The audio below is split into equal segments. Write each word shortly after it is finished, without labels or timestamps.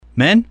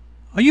Men,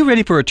 are you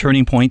ready for a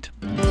turning point?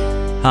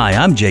 Hi,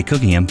 I'm Jay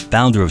Cookingham,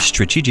 founder of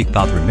Strategic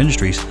Fathering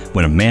Ministries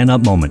with a Man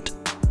Up Moment.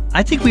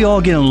 I think we all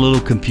get a little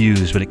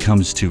confused when it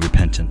comes to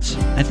repentance.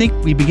 I think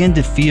we begin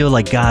to feel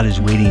like God is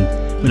waiting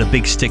with a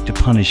big stick to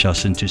punish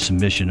us into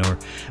submission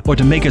or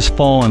to make us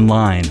fall in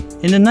line.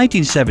 In the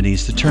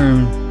 1970s, the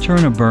term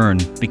turn or burn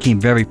became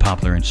very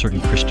popular in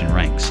certain Christian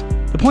ranks.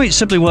 The point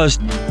simply was,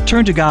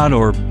 turn to God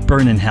or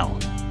burn in hell.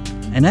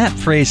 And that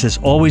phrase has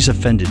always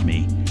offended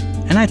me,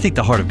 and I think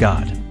the heart of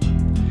God.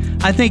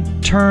 I think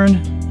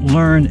turn,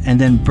 learn,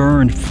 and then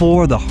burn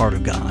for the heart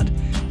of God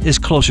is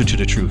closer to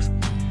the truth.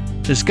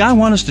 Does God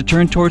want us to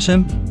turn towards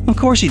Him? Of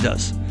course He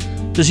does.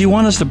 Does He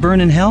want us to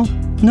burn in hell?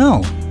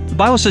 No. The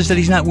Bible says that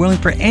He's not willing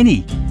for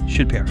any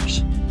should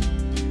perish.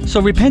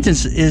 So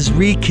repentance is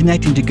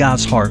reconnecting to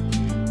God's heart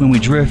when we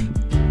drift,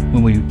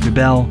 when we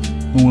rebel,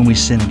 and when we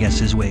sin against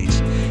His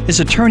ways. It's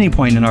a turning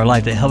point in our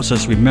life that helps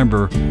us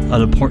remember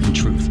an important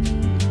truth.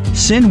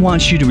 Sin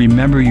wants you to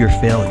remember your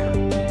failure,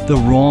 the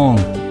wrong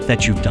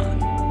that you've done.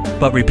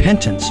 But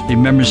repentance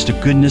remembers the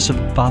goodness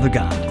of Father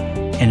God,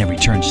 and it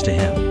returns to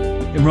Him.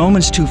 In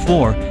Romans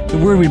 2:4, the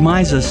Word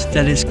reminds us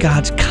that it's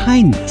God's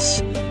kindness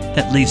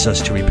that leads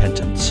us to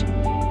repentance.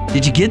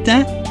 Did you get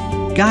that?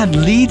 God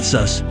leads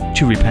us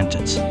to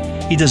repentance.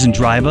 He doesn't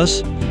drive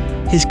us.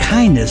 His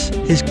kindness,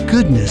 His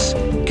goodness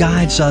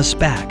guides us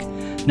back.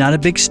 Not a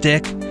big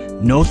stick,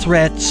 no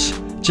threats,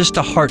 just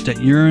a heart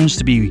that yearns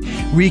to be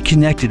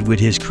reconnected with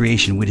His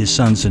creation, with His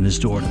sons and His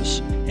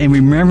daughters. And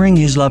remembering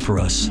His love for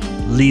us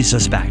leads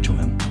us back to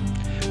Him.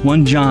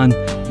 1 John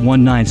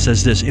 1:9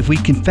 says this, if we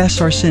confess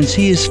our sins,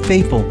 He is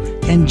faithful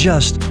and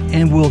just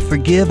and will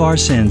forgive our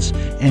sins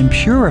and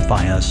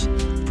purify us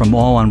from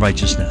all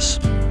unrighteousness.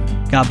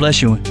 God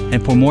bless you.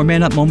 And for more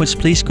Man Up Moments,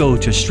 please go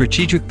to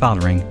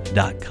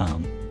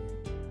strategicfathering.com.